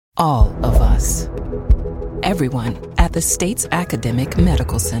All of us. Everyone at the state's academic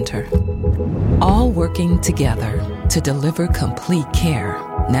medical center. All working together to deliver complete care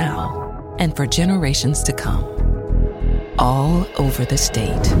now and for generations to come. All over the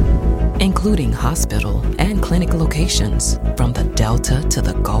state, including hospital and clinic locations from the Delta to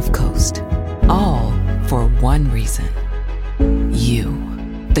the Gulf Coast. All for one reason.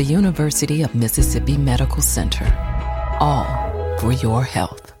 You, the University of Mississippi Medical Center. All for your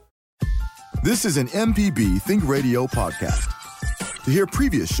health. This is an MPB Think Radio podcast. To hear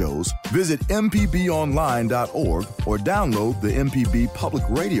previous shows, visit mpbonline.org or download the MPB Public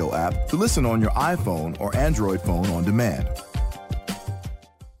Radio app to listen on your iPhone or Android phone on demand.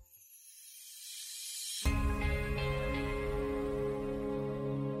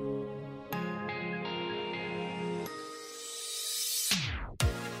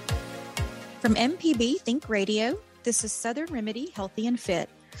 From MPB Think Radio, this is Southern Remedy Healthy and Fit.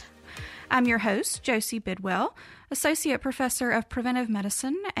 I'm your host, Josie Bidwell, Associate Professor of Preventive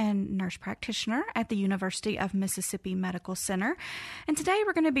Medicine and Nurse Practitioner at the University of Mississippi Medical Center. And today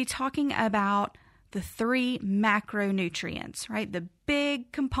we're going to be talking about the 3 macronutrients, right? The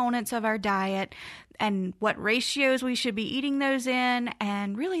big components of our diet and what ratios we should be eating those in,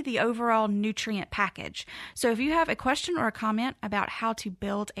 and really the overall nutrient package. So if you have a question or a comment about how to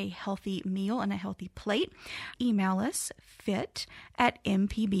build a healthy meal and a healthy plate, email us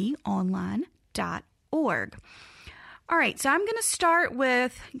fit@mpbonline.org. All right, so I'm going to start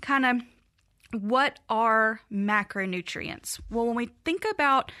with kind of what are macronutrients? Well, when we think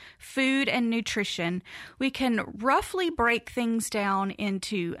about food and nutrition, we can roughly break things down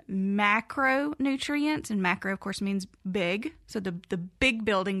into macronutrients, and macro, of course, means big, so the big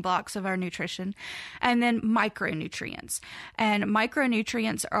building blocks of our nutrition, and then micronutrients. And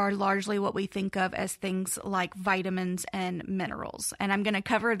micronutrients are largely what we think of as things like vitamins and minerals. And I'm going to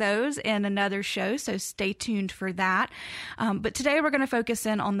cover those in another show, so stay tuned for that. But today we're going to focus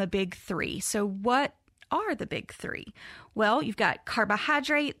in on the big 3. So what are the big 3? Well, you've got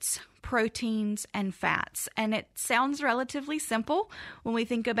carbohydrates, proteins, and fats. And it sounds relatively simple when we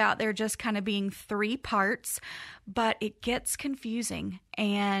think about there just kind of being 3 parts, but it gets confusing.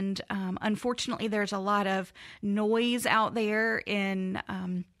 And unfortunately, there's a lot of noise out there in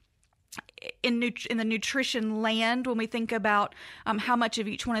the nutrition land when we think about how much of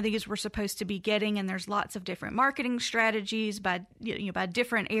each one of these we're supposed to be getting, and there's lots of different marketing strategies by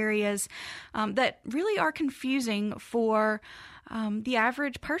different areas that really are confusing for the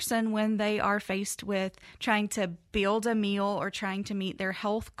average person when they are faced with trying to build a meal or trying to meet their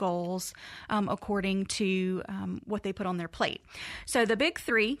health goals according to what they put on their plate. So the big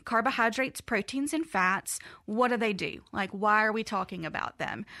 3, carbohydrates, proteins, and fats, what do they do? Like, why are we talking about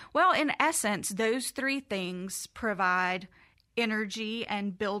them? Well, in essence, those 3 things provide energy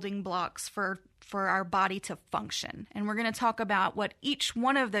and building blocks for our body to function. And we're going to talk about what each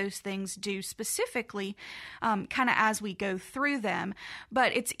one of those things do specifically kind of as we go through them.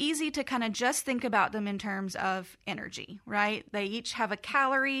 But it's easy to kind of just think about them in terms of energy, right? They each have a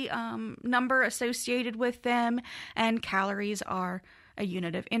calorie number associated with them, and calories are a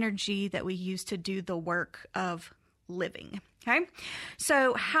unit of energy that we use to do the work of living, okay?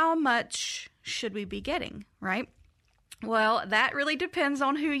 So how much should we be getting, right? Well, that really depends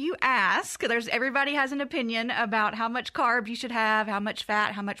on who you ask. Everybody has an opinion about how much carb you should have, how much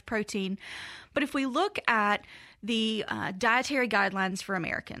fat, how much protein. But if we look at the dietary guidelines for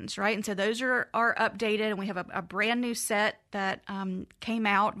Americans, right? And so those are updated, and we have a brand new set that came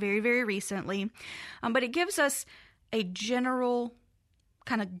out very, very recently. But it gives us a general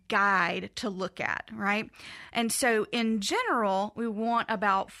kind of guide to look at, right? And so in general, we want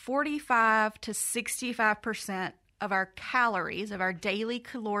about 45 to 65% of our calories, of our daily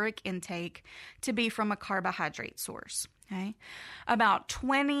caloric intake, to be from a carbohydrate source. Okay, about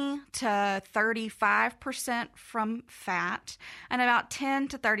 20 to 35% from fat, and about 10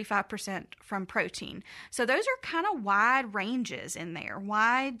 to 35% from protein. So those are kind of wide ranges in there.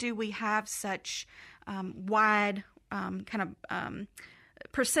 Why do we have such wide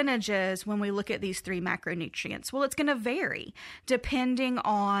percentages when we look at these 3 macronutrients? Well, it's going to vary depending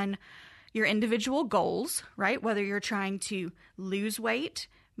on your individual goals, right? Whether you're trying to lose weight,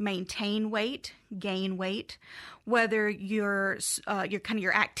 maintain weight, gain weight, whether your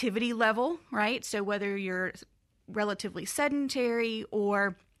activity level, right? So whether you're relatively sedentary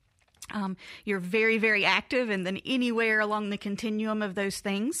or you're very, very active, and then anywhere along the continuum of those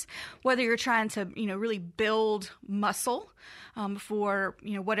things, whether you're trying to, really build muscle for,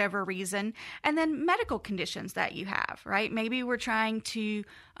 whatever reason, and then medical conditions that you have, right? Maybe we're trying to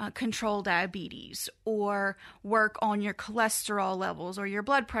control diabetes or work on your cholesterol levels or your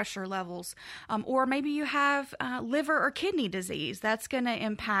blood pressure levels, or maybe you have liver or kidney disease. That's going to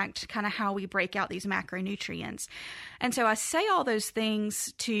impact kind of how we break out these macronutrients. And so I say all those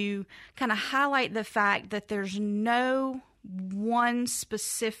things to kind of highlight the fact that there's no one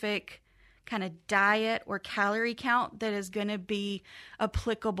specific kind of diet or calorie count that is going to be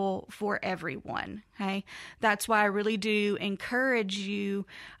applicable for everyone. Okay, that's why I really do encourage you,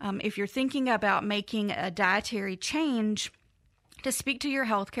 if you're thinking about making a dietary change, to speak to your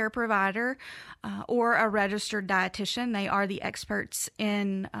healthcare provider or a registered dietitian. They are the experts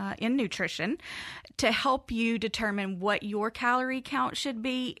in nutrition to help you determine what your calorie count should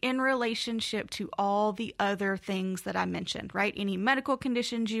be in relationship to all the other things that I mentioned, right? Any medical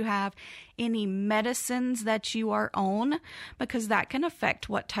conditions you have, any medicines that you are on, because that can affect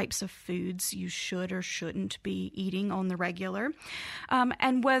what types of foods you should or shouldn't be eating on the regular,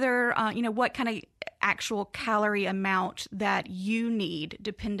 and whether, what kind of actual calorie amount that you need,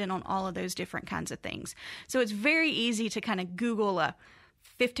 dependent on all of those different kinds of things. So it's very easy to kind of Google a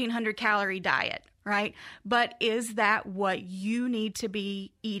 1,500 calorie diet, right? But is that what you need to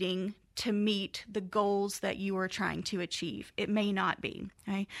be eating to meet the goals that you are trying to achieve? It may not be.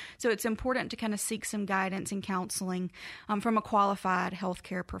 Okay? So it's important to kind of seek some guidance and counseling from a qualified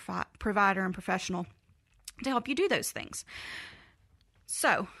healthcare provider and professional to help you do those things.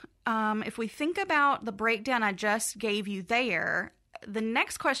 So if we think about the breakdown I just gave you there, the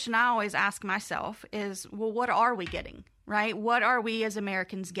next question I always ask myself is, well, what are we getting, right? What are we as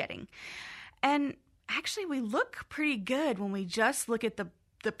Americans getting? And actually, we look pretty good when we just look at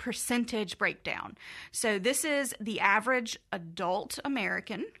the percentage breakdown. So this is the average adult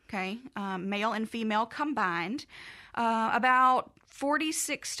American, okay, male and female combined. About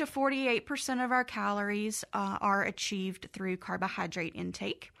 46 to 48% of our calories are achieved through carbohydrate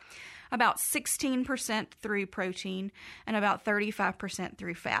intake, about 16% through protein, and about 35%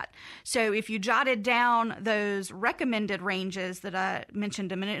 through fat. So if you jotted down those recommended ranges that I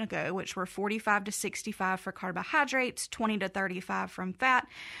mentioned a minute ago, which were 45 to 65 for carbohydrates, 20 to 35 from fat,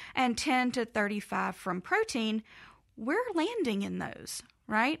 and 10 to 35 from protein, we're landing in those,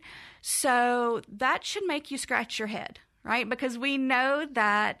 right? So that should make you scratch your head, right? Because we know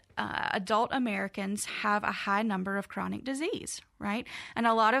that adult Americans have a high number of chronic disease, right? And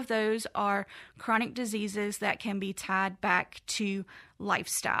a lot of those are chronic diseases that can be tied back to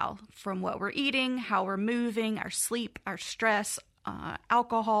lifestyle, from what we're eating, how we're moving, our sleep, our stress,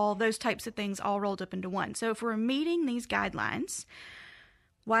 alcohol, those types of things all rolled up into one. So if we're meeting these guidelines,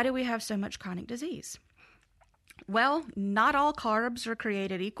 why do we have so much chronic disease? Well, not all carbs are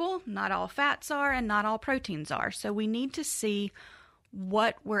created equal, not all fats are, and not all proteins are. So we need to see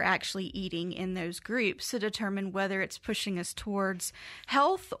what we're actually eating in those groups to determine whether it's pushing us towards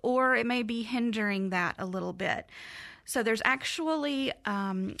health or it may be hindering that a little bit. So there's actually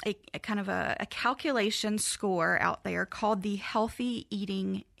a kind of a calculation score out there called the Healthy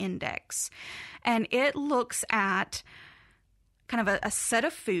Eating Index. And it looks at kind of a set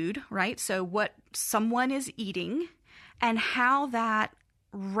of food, right? So what someone is eating and how that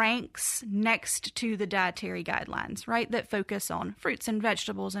ranks next to the dietary guidelines, right? That focus on fruits and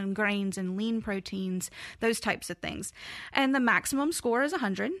vegetables and grains and lean proteins, those types of things. And the maximum score is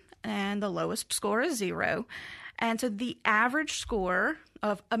 100 and the lowest score is 0. And so the average score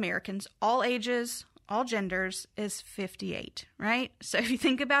of Americans, all ages, all genders, is 58, right? So if you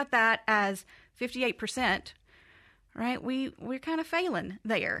think about that as 58%, right, we're kind of failing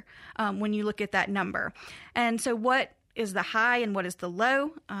there when you look at that number. And so what is the high and what is the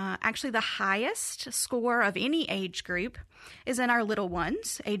low? Actually, the highest score of any age group is in our little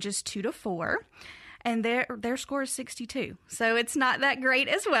ones, ages 2 to 4, and their score is 62. So it's not that great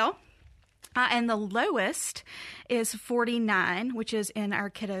as well. And the lowest is 49, which is in our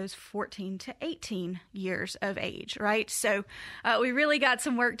kiddos 14 to 18 years of age, right? So we really got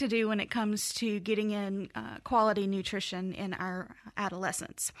some work to do when it comes to getting in quality nutrition in our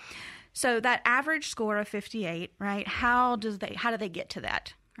adolescents. So that average score of 58, right? How do they get to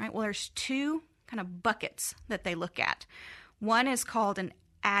that, right? Well, there's two kind of buckets that they look at. One is called an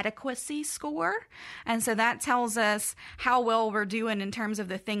adequacy score. And so that tells us how well we're doing in terms of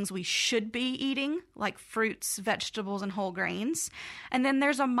the things we should be eating, like fruits, vegetables, and whole grains. And then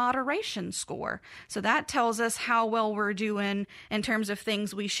there's a moderation score. So that tells us how well we're doing in terms of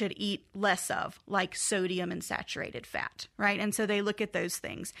things we should eat less of, like sodium and saturated fat, right? And so they look at those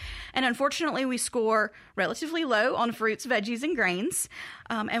things. And unfortunately, we score relatively low on fruits, veggies, and grains.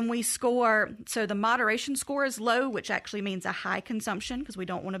 And we score, so the moderation score is low, which actually means a high consumption because we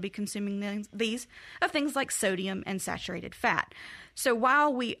don't want to be consuming these, of things like sodium and saturated fat. So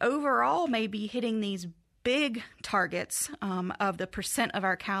while we overall may be hitting these big targets of the percent of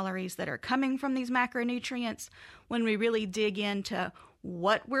our calories that are coming from these macronutrients, when we really dig into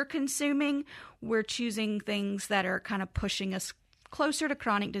what we're consuming, we're choosing things that are kind of pushing us closer to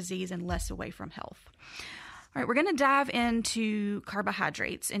chronic disease and less away from health. All right, we're going to dive into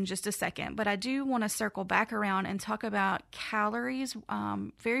carbohydrates in just a second, but I do want to circle back around and talk about calories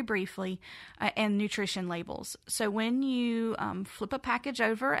very briefly and nutrition labels. So when you flip a package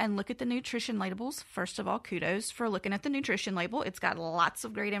over and look at the nutrition labels, first of all, kudos for looking at the nutrition label. It's got lots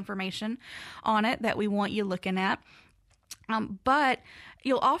of great information on it that we want you looking at. But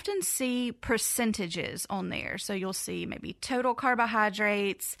you'll often see percentages on there. So you'll see maybe total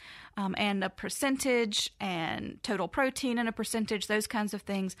carbohydrates and a percentage, and total protein and a percentage, those kinds of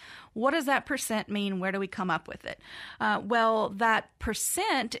things. What does that percent mean? Where do we come up with it? Well, that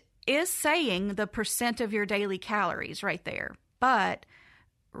percent is saying the percent of your daily calories right there. But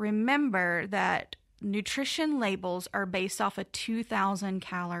remember that nutrition labels are based off a 2,000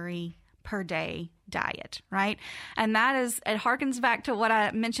 calorie per day diet, right? And it harkens back to what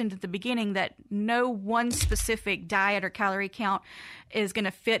I mentioned at the beginning, that no one specific diet or calorie count is going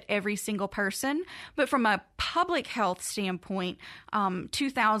to fit every single person. But from a public health standpoint,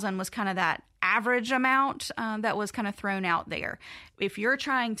 2,000 was kind of that average amount that was kind of thrown out there. If you're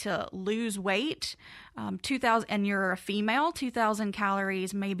trying to lose weight, 2,000, and you're a female, 2,000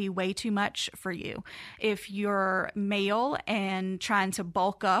 calories may be way too much for you. If you're male and trying to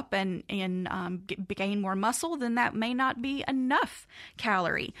bulk up and gain more muscle, then that may not be enough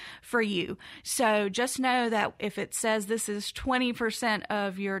calorie for you. So just know that if it says this is 20%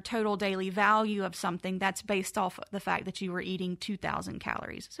 of your total daily value of something, that's based off the fact that you were eating 2,000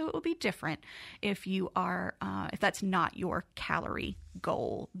 calories. So it will be different if you are, if that's not your calorie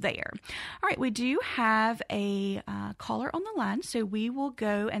goal there. All right, we do have a caller on the line, so we will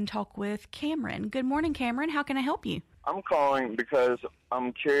go and talk with Cameron. Good morning, Cameron. How can I help you? I'm calling because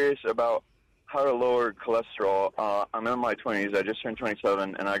I'm curious about how to lower cholesterol. I'm in my 20s. I just turned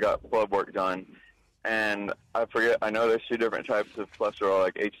 27, and I got blood work done. And I know there's two different types of cholesterol,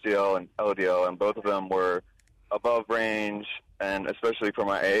 like HDL and LDL, and both of them were above range, and especially for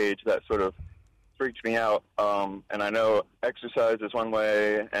my age, that sort of freaked me out. And I know exercise is one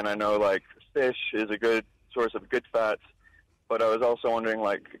way, and I know like fish is a good source of good fats, but I was also wondering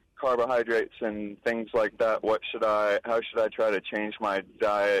like carbohydrates and things like that. How should I try to change my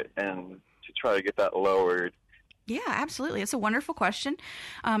diet and to try to get that lowered? Yeah, absolutely. It's a wonderful question.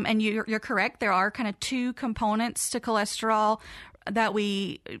 And you're correct. There are kind of two components to cholesterol that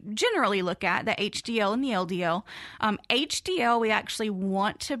we generally look at, the HDL and the LDL. HDL, we actually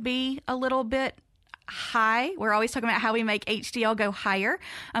want to be a little bit high. We're always talking about how we make HDL go higher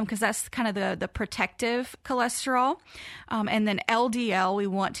because that's kind of the protective cholesterol. And then LDL, we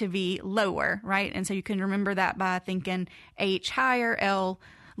want to be lower, right? And so you can remember that by thinking H higher, L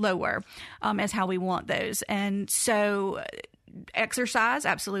lower as how we want those. And so exercise,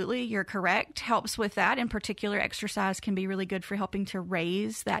 absolutely, you're correct, helps with that. In particular, exercise can be really good for helping to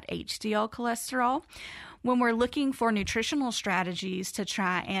raise that HDL cholesterol. When we're looking for nutritional strategies to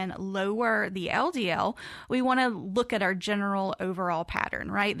try and lower the LDL, we want to look at our general overall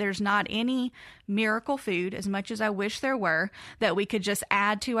pattern, right? There's not any miracle food, as much as I wish there were, that we could just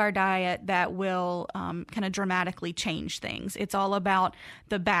add to our diet that will kind of dramatically change things. It's all about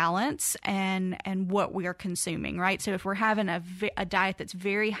the balance and what we are consuming, right? So if we're having a diet that's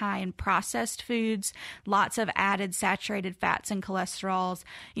very high in processed foods, lots of added saturated fats and cholesterols,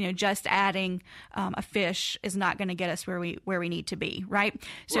 just adding a fish is not going to get us where we need to be, right?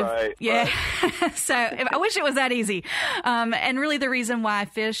 So right, yeah. Right. So I wish it was that easy. And really the reason why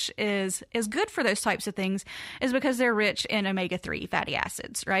fish is good for those types of things is because they're rich in omega-3 fatty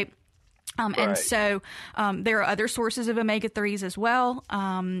acids, right? Right. And so there are other sources of omega-3s as well.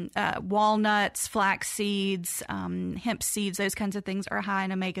 Walnuts, flax seeds, hemp seeds, those kinds of things are high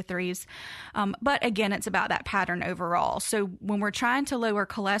in omega-3s. But again, it's about that pattern overall. So when we're trying to lower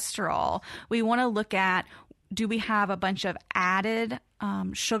cholesterol, we want to look at, do we have a bunch of added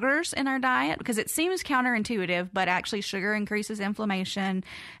sugars in our diet? Because it seems counterintuitive, but actually sugar increases inflammation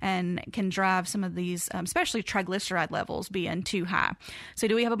and can drive some of these, especially triglyceride levels being too high. So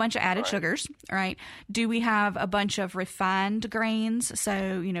do we have a bunch of added sugars, right? Do we have a bunch of refined grains?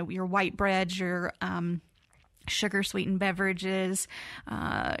 So, your white breads, your sugar sweetened beverages,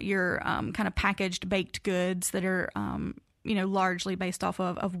 your kind of packaged baked goods that are largely based off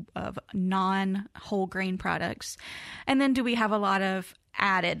of non-whole grain products. And then do we have a lot of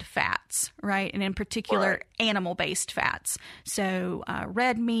added fats, right? And in particular, animal-based fats. So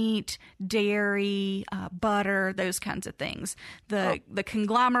red meat, dairy, butter, those kinds of things. The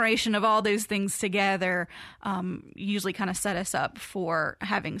conglomeration of all those things together usually kind of set us up for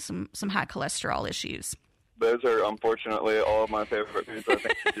having some high cholesterol issues. Those are unfortunately all of my favorite foods. I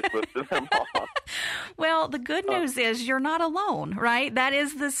think you just listed them off. Well, the good news is you're not alone, right? That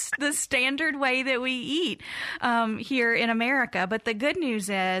is the standard way that we eat here in America. But the good news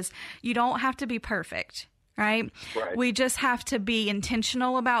is you don't have to be perfect. Right? We just have to be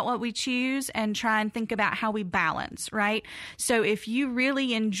intentional about what we choose and try and think about how we balance, right? So if you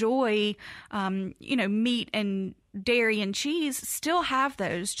really enjoy, meat and dairy and cheese, still have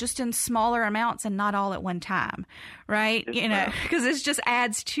those, just in smaller amounts and not all at one time, right? Because this just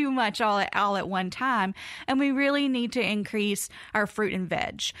adds too much all at one time. And we really need to increase our fruit and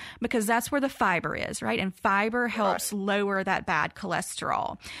veg, because that's where the fiber is, right? And fiber helps lower that bad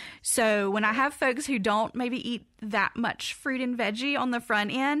cholesterol. So when I have folks who don't maybe eat that much fruit and veggie on the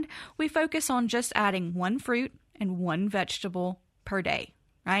front end, we focus on just adding one fruit and one vegetable per day.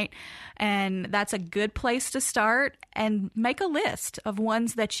 Right? And that's a good place to start, and make a list of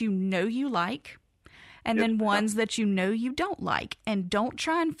ones that you like, and then ones that you don't like. And don't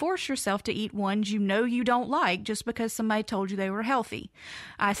try and force yourself to eat ones you don't like just because somebody told you they were healthy.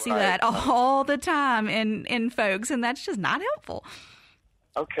 I see that all the time in folks, and that's just not helpful.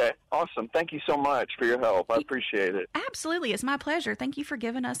 Okay, awesome. Thank you so much for your help. I appreciate it. Absolutely. It's my pleasure. Thank you for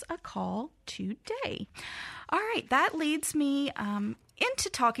giving us a call today. All right, that leads me into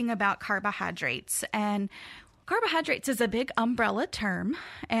talking about carbohydrates. And carbohydrates is a big umbrella term,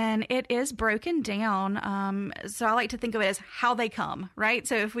 and it is broken down. So I like to think of it as how they come, right?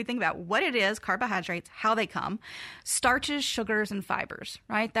 So if we think about what it is, carbohydrates, how they come, starches, sugars, and fibers,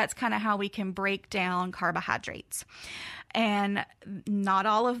 right? That's kind of how we can break down carbohydrates. And not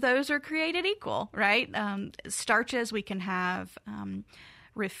all of those are created equal, right? Starches, we can have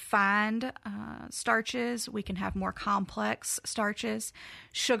refined starches. We can have more complex starches.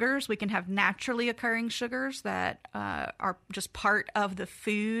 Sugars, we can have naturally occurring sugars that are just part of the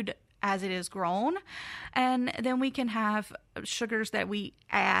food as it is grown. And then we can have sugars that we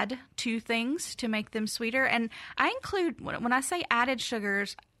add to things to make them sweeter. And I include, when I say added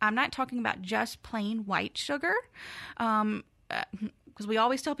sugars, I'm not talking about just plain white sugar. Because we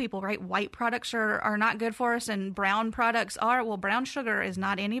always tell people, right, white products are not good for us and brown products are. Well, brown sugar is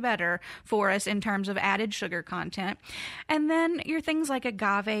not any better for us in terms of added sugar content. And then your things like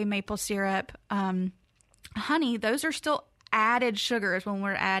agave, maple syrup, honey, those are still added sugars when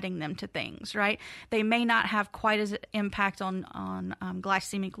we're adding them to things, right? They may not have quite as impact on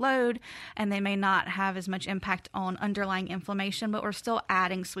glycemic load, and they may not have as much impact on underlying inflammation, but we're still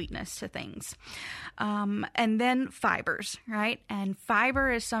adding sweetness to things. And then fibers, right? And fiber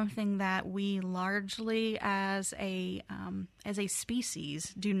is something that we largely as a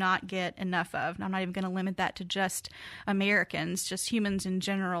species do not get enough of. And I'm not even going to limit that to just Americans, just humans in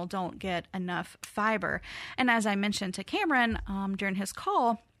general don't get enough fiber. And as I mentioned to Cameron during his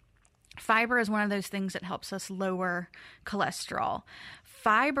call, fiber is one of those things that helps us lower cholesterol.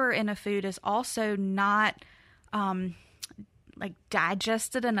 Fiber in a food is also not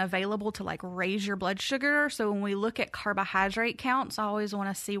digested and available to raise your blood sugar. So when we look at carbohydrate counts, I always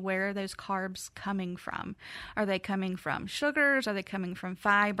want to see where are those carbs coming from. Are they coming from sugars? Are they coming from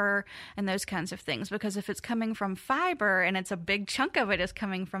fiber? And those kinds of things. Because if it's coming from fiber and it's a big chunk of it is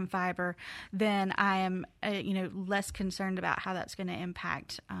coming from fiber, then I am less concerned about how that's going to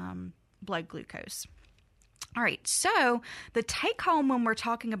impact blood glucose. All right, so the take home when we're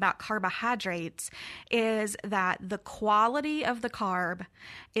talking about carbohydrates is that the quality of the carb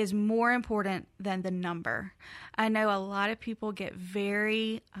is more important than the number. I know a lot of people get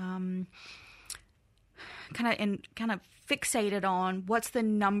very kind of fixated on what's the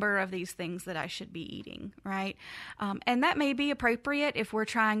number of these things that I should be eating, right? And that may be appropriate if we're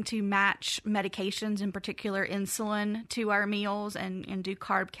trying to match medications, in particular insulin, to our meals and do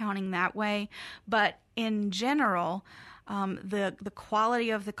carb counting that way. But in general, the quality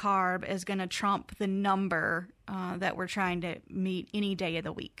of the carb is going to trump the number that we're trying to meet any day of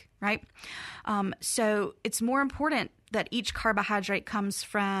the week, right? So it's more important that each carbohydrate comes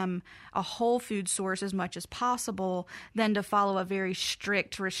from a whole food source as much as possible than to follow a very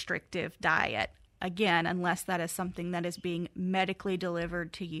strict, restrictive diet. Again, unless that is something that is being medically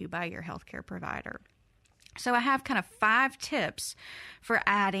delivered to you by your healthcare provider. So I have kind of 5 tips for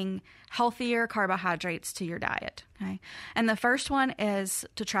adding healthier carbohydrates to your diet. Okay, and the first one is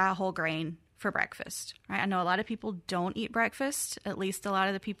to try a whole grain for breakfast, right? I know a lot of people don't eat breakfast, at least a lot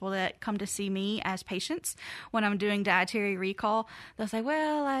of the people that come to see me as patients when I'm doing dietary recall, they'll say,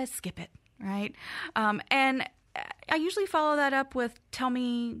 well, I skip it, right? And I usually follow that up with, tell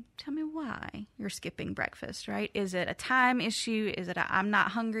me why you're skipping breakfast, right? Is it a time issue? Is it a I'm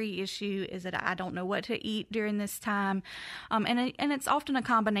not hungry issue? Is it a I don't know what to eat during this time? And it's often a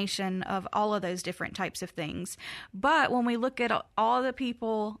combination of all of those different types of things. But when we look at all the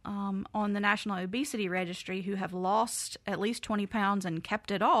people on the National Obesity Registry who have lost at least 20 pounds and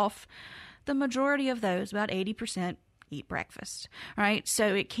kept it off, the majority of those, about 80%, eat breakfast, right?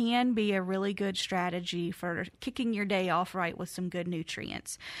 So it can be a really good strategy for kicking your day off right with some good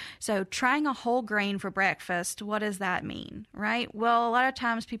nutrients. So trying a whole grain for breakfast, what does that mean, right? Well, a lot of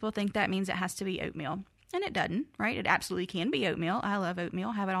times people think that means it has to be oatmeal. And it doesn't, right? It absolutely can be oatmeal. I love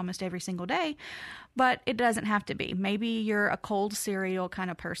oatmeal, have it almost every single day, but it doesn't have to be. Maybe you're a cold cereal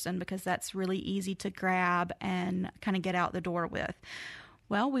kind of person because that's really easy to grab and kind of get out the door with.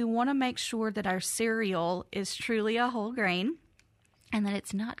 Well, we want to make sure that our cereal is truly a whole grain and that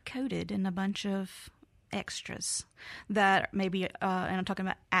it's not coated in a bunch of extras that maybe, and I'm talking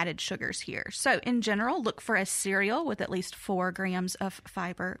about added sugars here. So in general, look for a cereal with at least 4 grams of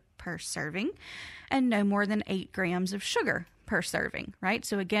fiber per serving and no more than 8 grams of sugar per serving, right?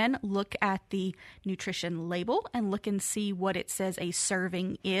 So again, look at the nutrition label and look and see what it says a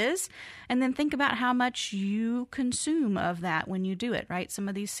serving is, and then think about how much you consume of that when you do it, right? Some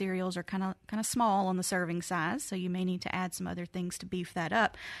of these cereals are kind of small on the serving size, so you may need to add some other things to beef that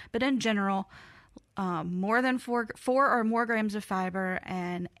up. But in general, more than 4 or more grams of fiber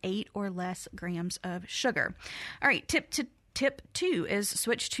and 8 or less grams of sugar. All right, Tip 2 is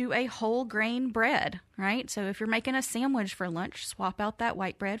switch to a whole grain bread, right? So if you're making a sandwich for lunch, swap out that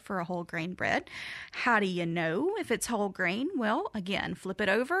white bread for a whole grain bread. How do you know if it's whole grain? Well, again, flip it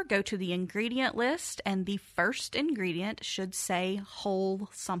over, go to the ingredient list, and the first ingredient should say whole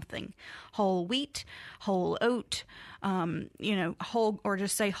something. Whole wheat, whole oat, whole, or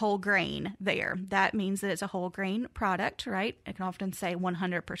just say whole grain there. That means that it's a whole grain product, right? It can often say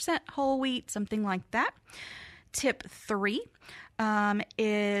 100% whole wheat, something like that. Tip 3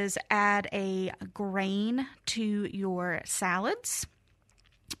 is add a grain to your salads.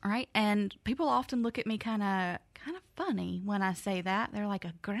 All right, and people often look at me kind of funny when I say that. They're like,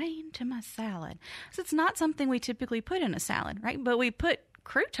 a grain to my salad. So it's not something we typically put in a salad, right? But we put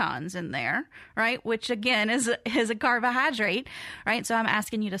croutons in there, right? Which again is a carbohydrate, right? So I'm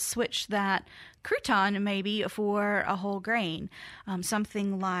asking you to switch that crouton maybe for a whole grain,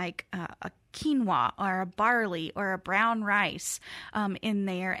 something like a quinoa or a barley or a brown rice in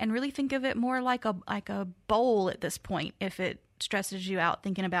there, and really think of it more like a bowl at this point if it stresses you out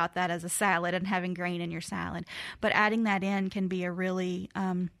thinking about that as a salad and having grain in your salad. But adding that in can be a really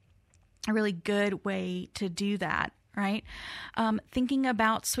good way to do that. Right? Thinking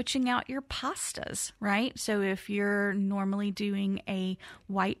about switching out your pastas, right? So if you're normally doing a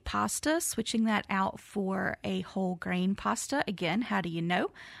white pasta, switching that out for a whole grain pasta. Again, how do you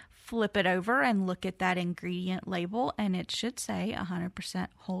know? Flip it over and look at that ingredient label, and it should say 100%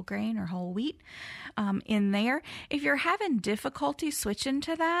 whole grain or whole wheat in there. If you're having difficulty switching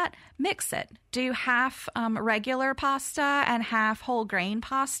to that, mix it. Do half regular pasta and half whole grain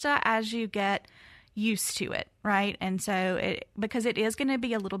pasta as you get used to it, right? And so because it is going to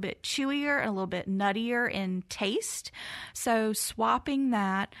be a little bit chewier and a little bit nuttier in taste, so swapping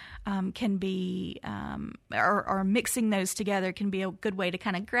that can be or mixing those together can be a good way to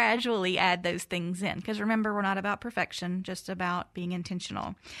kind of gradually add those things in, because remember, we're not about perfection, just about being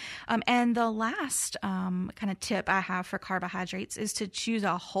intentional. And the last kind of tip I have for carbohydrates is to choose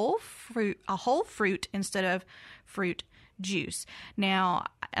a whole fruit instead of fruit juice. Now,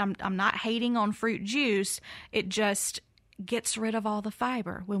 I'm not hating on fruit juice. It just gets rid of all the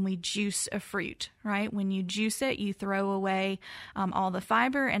fiber when we juice a fruit, right? When you juice it, you throw away all the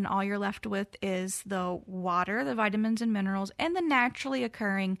fiber, and all you're left with is the water, the vitamins and minerals, and the naturally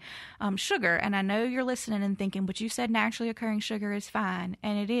occurring sugar. And I know you're listening and thinking, but you said naturally occurring sugar is fine,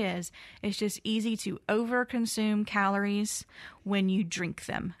 and it is. It's just easy to overconsume calories when you drink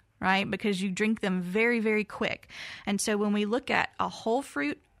them, right? Because you drink them very, very quick. And so when we look at a whole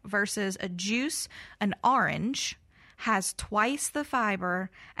fruit versus a juice, an orange has twice the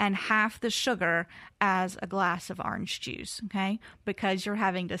fiber and half the sugar as a glass of orange juice, okay? Because you're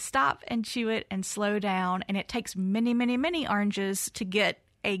having to stop and chew it and slow down, and it takes many, many, many oranges to get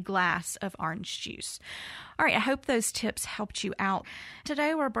a glass of orange juice. All right, I hope those tips helped you out.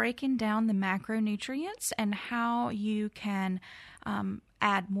 Today we're breaking down the macronutrients and how you can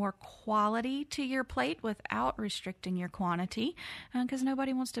add more quality to your plate without restricting your quantity, because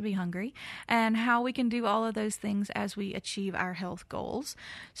nobody wants to be hungry, and how we can do all of those things as we achieve our health goals.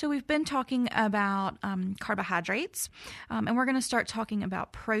 So we've been talking about carbohydrates, and we're going to start talking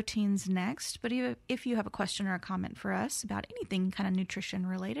about proteins next. But if you have a question or a comment for us about anything kind of nutrition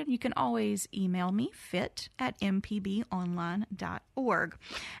related, you can always email me, fit@mpbonline.org.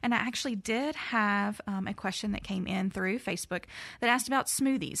 And I actually did have a question that came in through Facebook that asked about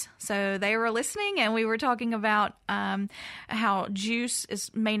smoothies. So they were listening, and we were talking about how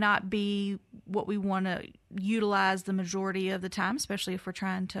juice may not be what we want to utilize the majority of the time, especially if we're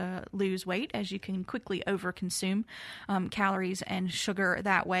trying to lose weight, as you can quickly overconsume calories and sugar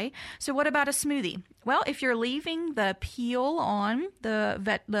that way. So what about a smoothie? Well, if you're leaving the peel on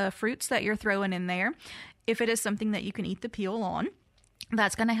the fruits that you're throwing in there, if it is something that you can eat the peel on,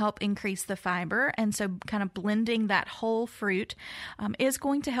 that's going to help increase the fiber. And so kind of blending that whole fruit is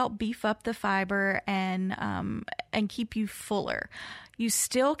going to help beef up the fiber and keep you fuller. You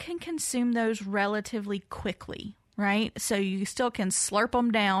still can consume those relatively quickly, right? So you still can slurp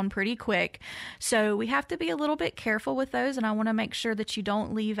them down pretty quick. So we have to be a little bit careful with those, and I want to make sure that you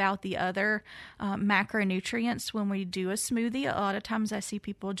don't leave out the other macronutrients when we do a smoothie. A lot of times I see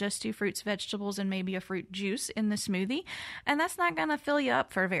people just do fruits, vegetables, and maybe a fruit juice in the smoothie, and that's not going to fill you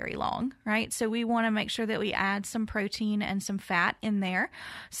up for very long, right? So we want to make sure that we add some protein and some fat in there.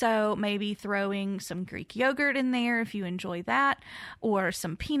 So maybe throwing some Greek yogurt in there if you enjoy that, or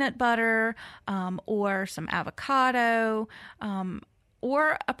some peanut butter, or some avocado,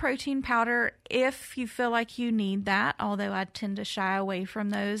 or a protein powder if you feel like you need that, although I tend to shy away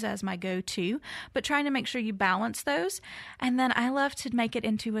from those as my go-to, but trying to make sure you balance those. And then I love to make it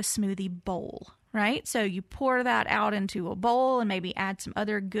into a smoothie bowl, right? So you pour that out into a bowl and maybe add some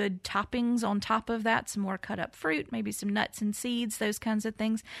other good toppings on top of that, some more cut up fruit, maybe some nuts and seeds, those kinds of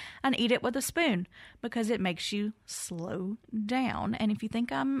things, and eat it with a spoon because it makes you slow down. And if you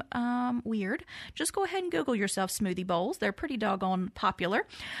think I'm weird, just go ahead and Google yourself smoothie bowls. They're pretty doggone popular,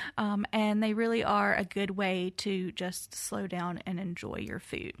 and they really are a good way to just slow down and enjoy your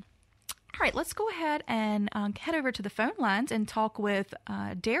food. All right, let's go ahead and head over to the phone lines and talk with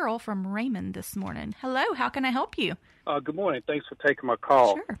Daryl from Raymond this morning. Hello, how can I help you? Good morning. Thanks for taking my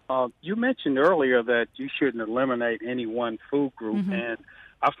call. Sure. You mentioned earlier that you shouldn't eliminate any one food group, Mm-hmm. and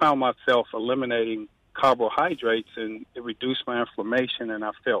I found myself eliminating carbohydrates, and it reduced my inflammation, and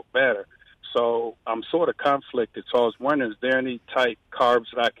I felt better. So I'm sort of conflicted. So I was wondering, is there any type carbs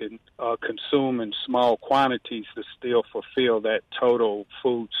that I can consume in small quantities to still fulfill that total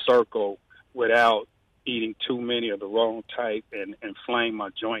food circle without eating too many of the wrong type and inflame my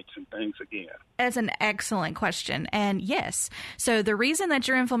joints and things again? That's an excellent question. And yes, so the reason that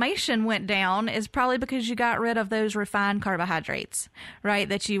your inflammation went down is probably because you got rid of those refined carbohydrates, right?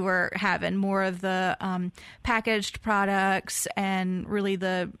 That you were having more of the packaged products and really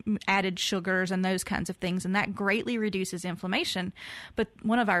the added sugars and those kinds of things. And that greatly reduces inflammation. But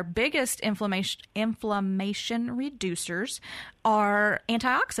one of our biggest inflammation reducers are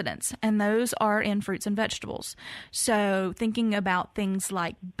antioxidants, and those are in fruits and vegetables. So thinking about things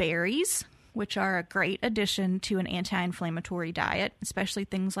like berries, which are a great addition to an anti-inflammatory diet, especially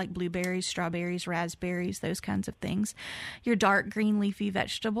things like blueberries, strawberries, raspberries, those kinds of things. Your dark green leafy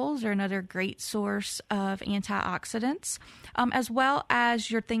vegetables are another great source of antioxidants, as well as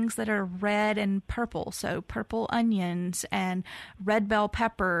your things that are red and purple, so purple onions and red bell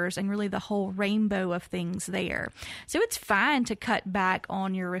peppers and really the whole rainbow of things there. So it's fine to cut back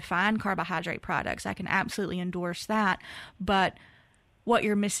on your refined carbohydrate products. I can absolutely endorse that, but what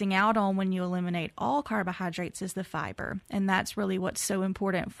you're missing out on when you eliminate all carbohydrates is the fiber. And that's really what's so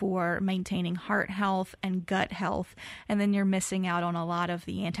important for maintaining heart health and gut health. And then you're missing out on a lot of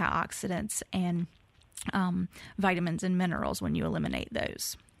the antioxidants and vitamins and minerals when you eliminate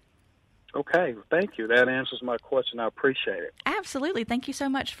those. Okay, thank you. That answers my question. I appreciate it. Absolutely. Thank you so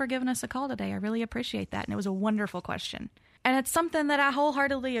much for giving us a call today. I really appreciate that. And it was a wonderful question. And it's something that I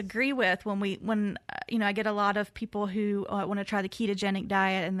wholeheartedly agree with when I get a lot of people who want to try the ketogenic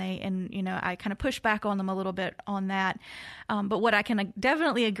diet, and I kind of push back on them a little bit on that. But what I can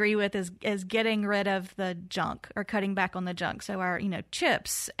definitely agree with is getting rid of the junk or cutting back on the junk. So our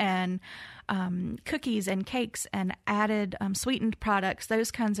chips and cookies and cakes and added sweetened products, those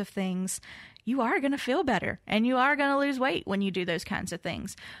kinds of things. You are going to feel better and you are going to lose weight when you do those kinds of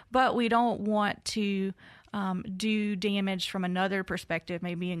things. But we don't want to do damage from another perspective,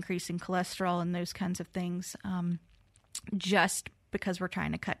 maybe increasing cholesterol and those kinds of things, just because we're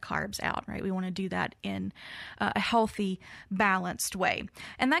trying to cut carbs out, right? We want to do that in a healthy, balanced way.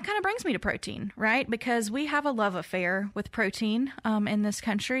 And that kind of brings me to protein, right? Because we have a love affair with protein in this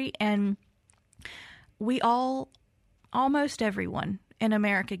country, and almost everyone in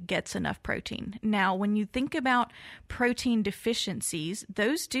America gets enough protein. Now, when you think about protein deficiencies,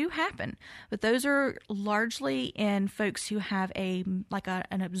 those do happen, but those are largely in folks who have an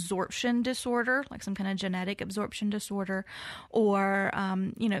absorption disorder, like some kind of genetic absorption disorder, or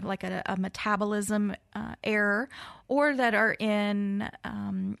like a metabolism error, or that are in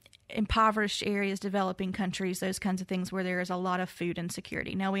impoverished areas, developing countries, those kinds of things where there is a lot of food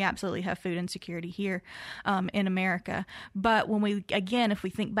insecurity. Now, we absolutely have food insecurity here in America. But if we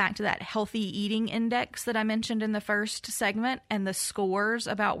think back to that healthy eating index that I mentioned in the first segment and the scores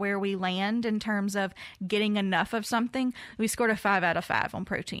about where we land in terms of getting enough of something, we scored a 5 out of 5 on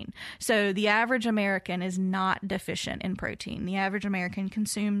protein. So the average American is not deficient in protein. The average American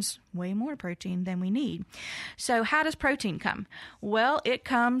consumes way more protein than we need. So how does protein come? Well, it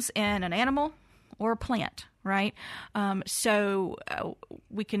comes in an animal or a plant, right? We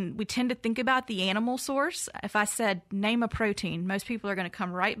tend to think about the animal source. If I said, name a protein, most people are going to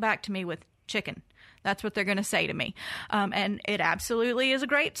come right back to me with chicken. That's what they're going to say to me. And it absolutely is a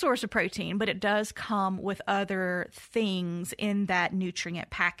great source of protein, but it does come with other things in that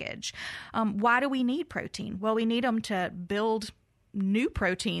nutrient package. Why do we need protein? Well, we need them to build new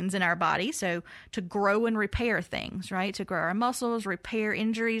proteins in our body, so to grow and repair things, right? To grow our muscles, repair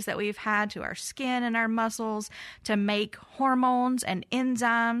injuries that we've had to our skin and our muscles, to make hormones and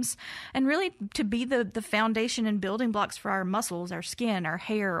enzymes, and really to be the foundation and building blocks for our muscles, our skin, our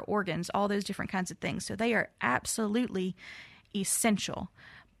hair, our organs, all those different kinds of things. So they are absolutely essential.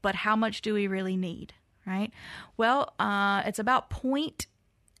 But how much do we really need, right? Well, it's about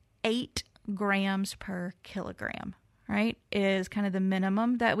 0.8 grams per kilogram. Right, is kind of the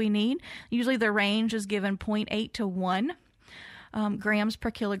minimum that we need. Usually the range is given 0.8 to 1 grams per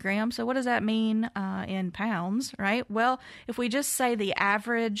kilogram. So what does that mean in pounds, right? Well, if we just say the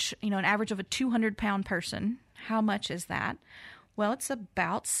average, an average of a 200-pound person, how much is that? Well, it's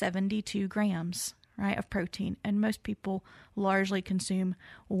about 72 grams, right, of protein. And most people largely consume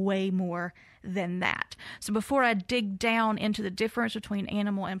way more than that. So before I dig down into the difference between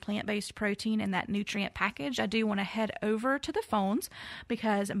animal and plant-based protein and that nutrient package, I do want to head over to the phones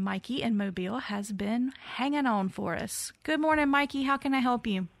because Mikey in Mobile has been hanging on for us. Good morning, Mikey. How can I help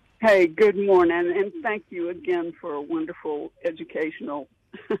you? Hey, good morning, and thank you again for a wonderful educational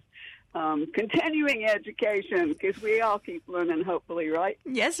continuing education, because we all keep learning, hopefully, right?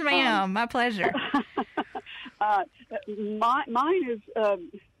 Yes, ma'am. My pleasure. Mine is,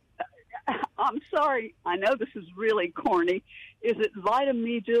 I'm sorry, I know this is really corny. Is it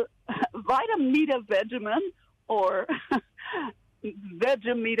Vitamita Vegemin or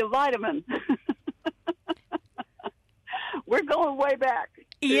Vegemita Vitamin? We're going way back.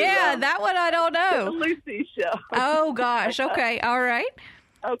 Yeah, that one I don't know. The Lucy Show. Oh, gosh. Okay. All right.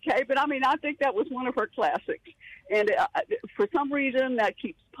 Okay, but I think that was one of her classics. And for some reason, that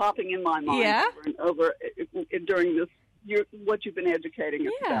keeps popping in my mind over and over during this, what you've been educating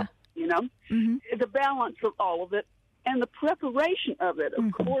us about, Mm-hmm. The balance of all of it and the preparation of it,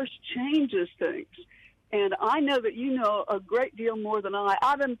 of course, changes things. And I know that you know a great deal more than I.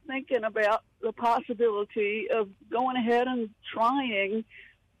 I've been thinking about the possibility of going ahead and trying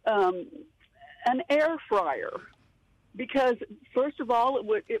an air fryer. Because, first of all,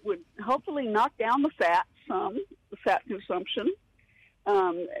 it would hopefully knock down the fat consumption,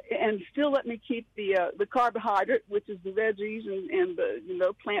 and still let me keep the carbohydrate, which is the veggies and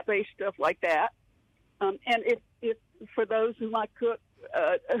the plant-based stuff like that. And if for those who might cook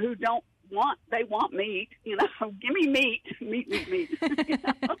who don't want, they want meat, give me meat.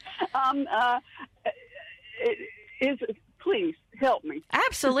 Please help me.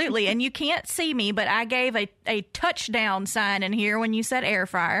 Absolutely. And you can't see me, but I gave a touchdown sign in here when you said air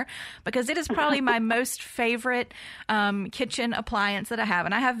fryer, because it is probably my most favorite kitchen appliance that I have.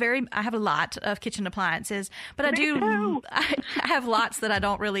 And I have a lot of kitchen appliances, but I have lots that I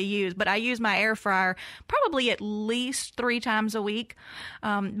don't really use, but I use my air fryer probably at least 3 times a week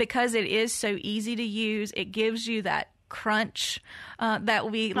because it is so easy to use. It gives you that crunch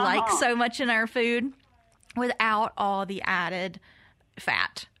that we like so much in our food, without all the added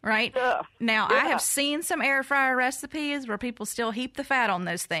fat, right? Yeah. Now, I have seen some air fryer recipes where people still heap the fat on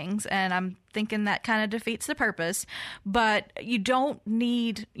those things, and I'm thinking that kind of defeats the purpose. But you don't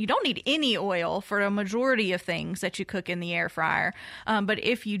need any oil for a majority of things that you cook in the air fryer. But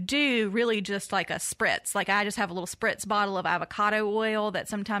if you do, really just like a spritz. Like I just have a little spritz bottle of avocado oil that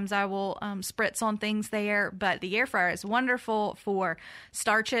sometimes I will spritz on things there. But the air fryer is wonderful for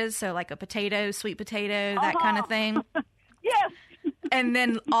starches, so like a potato, sweet potato, that kind of thing. Yes. And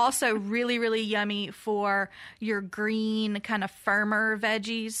then also really, really yummy for your green, kind of firmer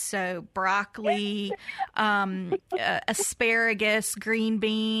veggies. So broccoli, asparagus, green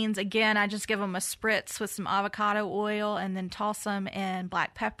beans. Again, I just give them a spritz with some avocado oil and then toss them in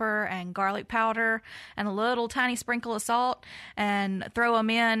black pepper and garlic powder and a little tiny sprinkle of salt and throw them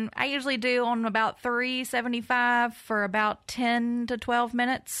in. I usually do on about 375 for about 10 to 12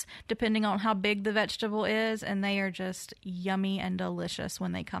 minutes, depending on how big the vegetable is. And they are just yummy and delicious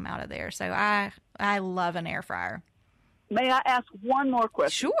when they come out of there. So I love an air fryer. May I ask one more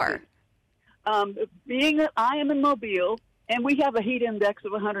question? Sure. Being that I am in Mobile, and we have a heat index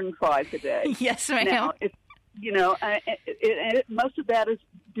of 105 today. Yes, ma'am. Now, most of that is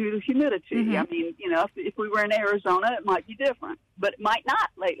due to humidity. Mm-hmm. I mean, if we were in Arizona, it might be different, but it might not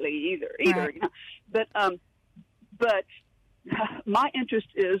lately either. Right. But my interest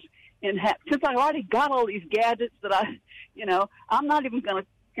is in since I already got all these gadgets that I'm not even going to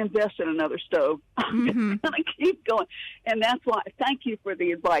invest in another stove. I'm mm-hmm. going to keep going. And that's why, thank you for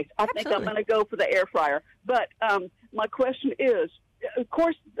the advice. I think I'm going to go for the air fryer. But my question is, of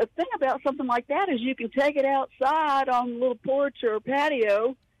course, the thing about something like that is you can take it outside on a little porch or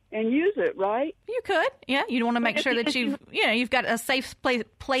patio and use it, right? You could, yeah. You want to make sure that you've got a safe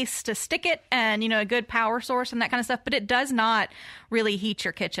place to stick it, and a good power source and that kind of stuff. But it does not really heat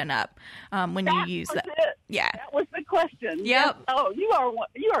your kitchen up when you use that. It. Yeah, that was the question. Yep. Oh, you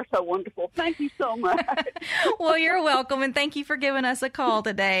are so wonderful. Thank you so much. Well, you're welcome, and thank you for giving us a call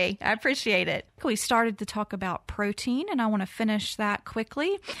today. I appreciate it. We started to talk about protein, and I want to finish that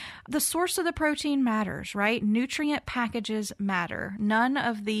quickly. The source of the protein matters, right? Nutrient packages matter. None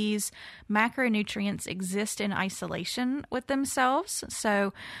of these macronutrients exist in isolation with themselves.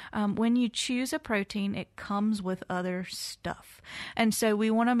 So when you choose a protein, it comes with other stuff. And so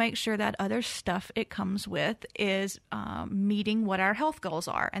we want to make sure that other stuff it comes with is meeting what our health goals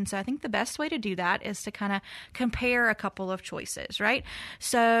are. And so I think the best way to do that is to kind of compare a couple of choices, right?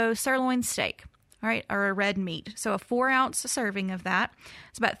 So sirloin steak. All right, or a red meat. So a 4-ounce serving of that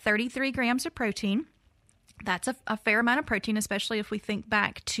is about 33 grams of protein. That's a fair amount of protein, especially if we think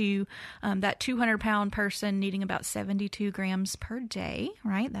back to that 200-pound person needing about 72 grams per day,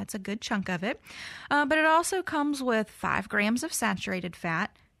 right? That's a good chunk of it. But it also comes with 5 grams of saturated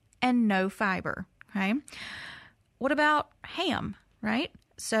fat and no fiber, okay? What about ham, right?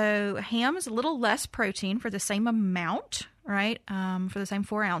 So ham is a little less protein for the same amount, right? For the same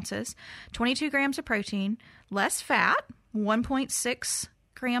 4 ounces, 22 grams of protein, less fat, 1.6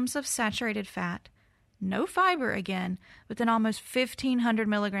 grams of saturated fat, no fiber again, but then almost 1,500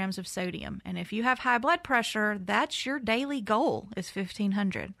 milligrams of sodium. And if you have high blood pressure, that's your daily goal is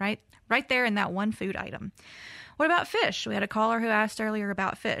 1,500, right? Right there in that one food item. What about fish? We had a caller who asked earlier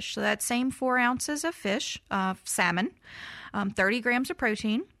about fish. So that same 4 ounces of fish, salmon, 30 grams of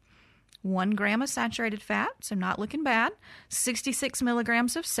protein, 1 gram of saturated fat, so not looking bad, 66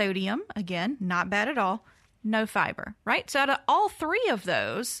 milligrams of sodium, again, not bad at all, no fiber, right? So out of all 3 of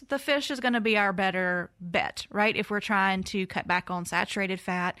those, the fish is going to be our better bet, right? If we're trying to cut back on saturated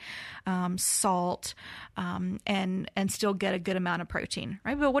fat, salt, and still get a good amount of protein,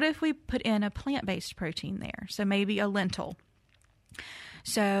 right? But what if we put in a plant-based protein there? So maybe a lentil.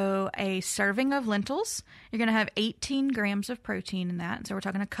 So a serving of lentils, you're going to have 18 grams of protein in that. So we're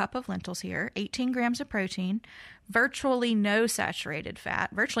talking a cup of lentils here, 18 grams of protein, virtually no saturated fat,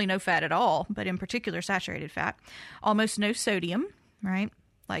 virtually no fat at all, but in particular saturated fat, almost no sodium, right?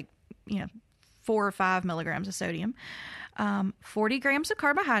 Like, 4 or 5 milligrams of sodium, 40 grams of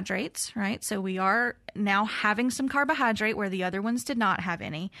carbohydrates, right? So we are now having some carbohydrate where the other ones did not have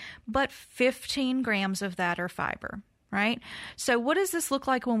any, but 15 grams of that are fiber. Right? So what does this look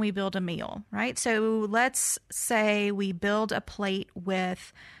like when we build a meal, right? So let's say we build a plate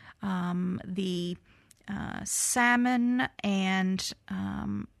with the salmon and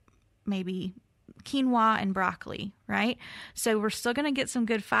maybe quinoa and broccoli, right? So we're still going to get some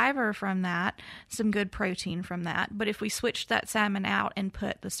good fiber from that, some good protein from that. But if we switch that salmon out and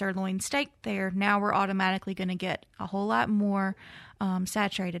put the sirloin steak there, now we're automatically going to get a whole lot more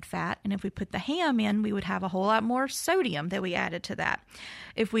saturated fat. And if we put the ham in, we would have a whole lot more sodium that we added to that.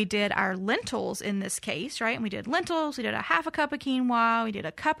 If we did our lentils in this case, right, and we did lentils, we did a half a cup of quinoa, we did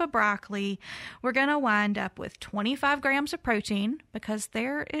a cup of broccoli, we're going to wind up with 25 grams of protein, because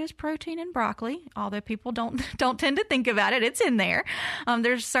there is protein in broccoli, although people don't tend to think about it. It's in there.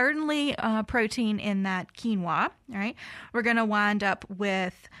 There's certainly protein in that quinoa, right? We're going to wind up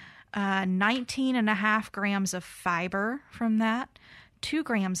with 19 and a half grams of fiber from that, 2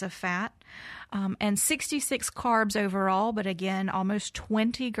 grams of fat, and 66 carbs overall. But again, almost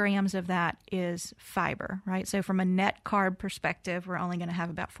 20 grams of that is fiber, right? So from a net carb perspective, we're only going to have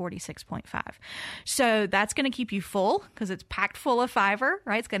about 46.5. So that's going to keep you full because it's packed full of fiber,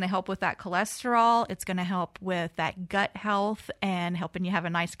 right? It's going to help with that cholesterol. It's going to help with that gut health and helping you have a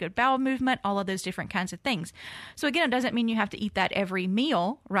nice, good bowel movement, all of those different kinds of things. So again, it doesn't mean you have to eat that every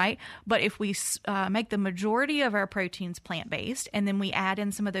meal, right? But if we make the majority of our proteins plant-based, and then we add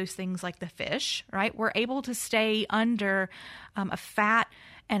in some of those things like the fish, right, we're able to stay under a fat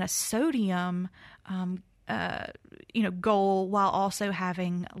and a sodium goal while also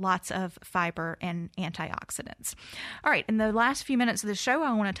having lots of fiber and antioxidants. All right, in the last few minutes of the show,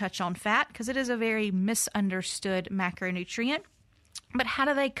 I want to touch on fat because it is a very misunderstood macronutrient. But how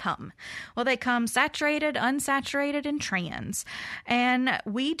do they come? Well, they come saturated, unsaturated, and trans. And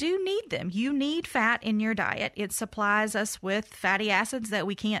we do need them. You need fat in your diet. It supplies us with fatty acids that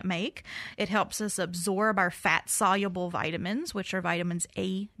we can't make. It helps us absorb our fat-soluble vitamins, which are vitamins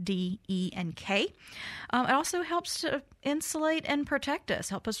A, D, E, and K. It also helps to insulate and protect us,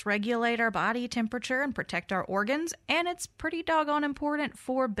 help us regulate our body temperature and protect our organs. And it's pretty doggone important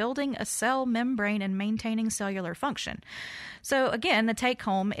for building a cell membrane and maintaining cellular function. So again, the take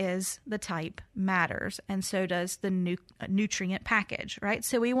home is the type matters, and so does the nutrient package, right?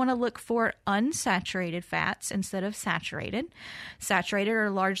 So we want to look for unsaturated fats instead of saturated. Saturated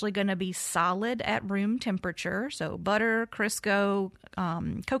are largely going to be solid at room temperature, so butter, Crisco,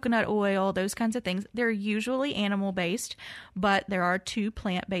 coconut oil, those kinds of things. They're usually animal-based, but there are 2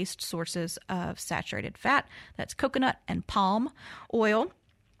 plant-based sources of saturated fat. That's coconut and palm oil.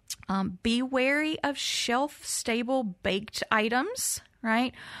 Be wary of shelf-stable baked items,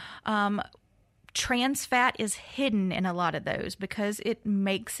 right? Trans fat is hidden in a lot of those because it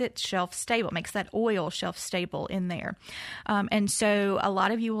makes it shelf stable, makes that oil shelf stable in there. And so a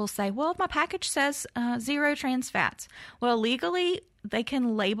lot of you will say, well, my package says 0 trans fats. Well, legally, they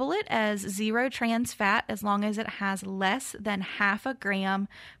can label it as 0 trans fat as long as it has less than half a gram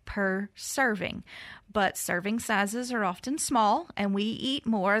per serving. But serving sizes are often small, and we eat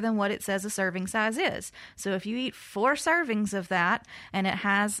more than what it says a serving size is. So if you eat 4 servings of that and it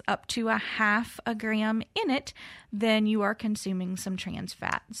has up to a half a gram in it, then you are consuming some trans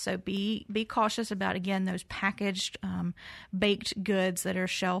fat. So be cautious about, again, those packaged baked goods that are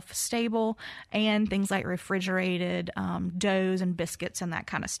shelf stable and things like refrigerated doughs and biscuits and that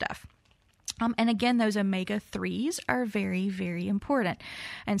kind of stuff. And again, those omega-3s are very, very important.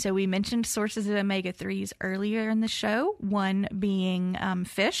 And so we mentioned sources of omega-3s earlier in the show, one being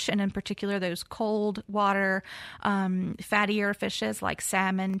fish, and in particular those cold water, fattier fishes like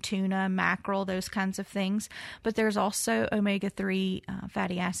salmon, tuna, mackerel, those kinds of things. But there's also omega-3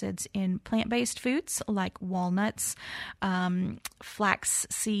 fatty acids in plant-based foods like walnuts, flax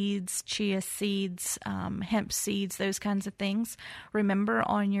seeds, chia seeds, hemp seeds, those kinds of things. Remember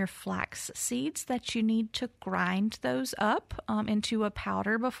on your flax seeds that you need to grind those up into a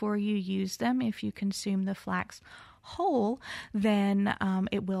powder before you use them. If you consume the flax whole, then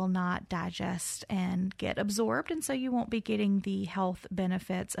it will not digest and get absorbed, and so you won't be getting the health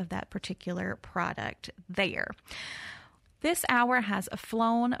benefits of that particular product there. This hour has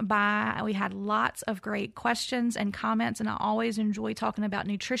flown by. We had lots of great questions and comments, and I always enjoy talking about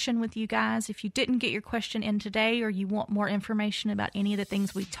nutrition with you guys. If you didn't get your question in today or you want more information about any of the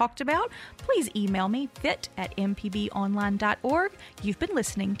things we talked about, please email me, fit@mpbonline.org. You've been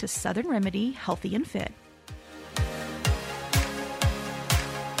listening to Southern Remedy Healthy and Fit.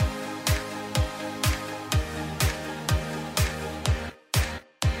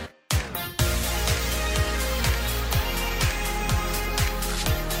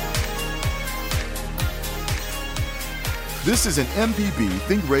 This is an MPB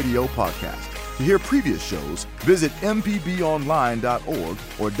Think Radio podcast. To hear previous shows, visit mpbonline.org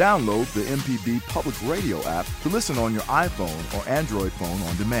or download the MPB Public Radio app to listen on your iPhone or Android phone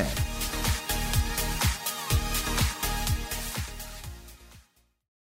on demand.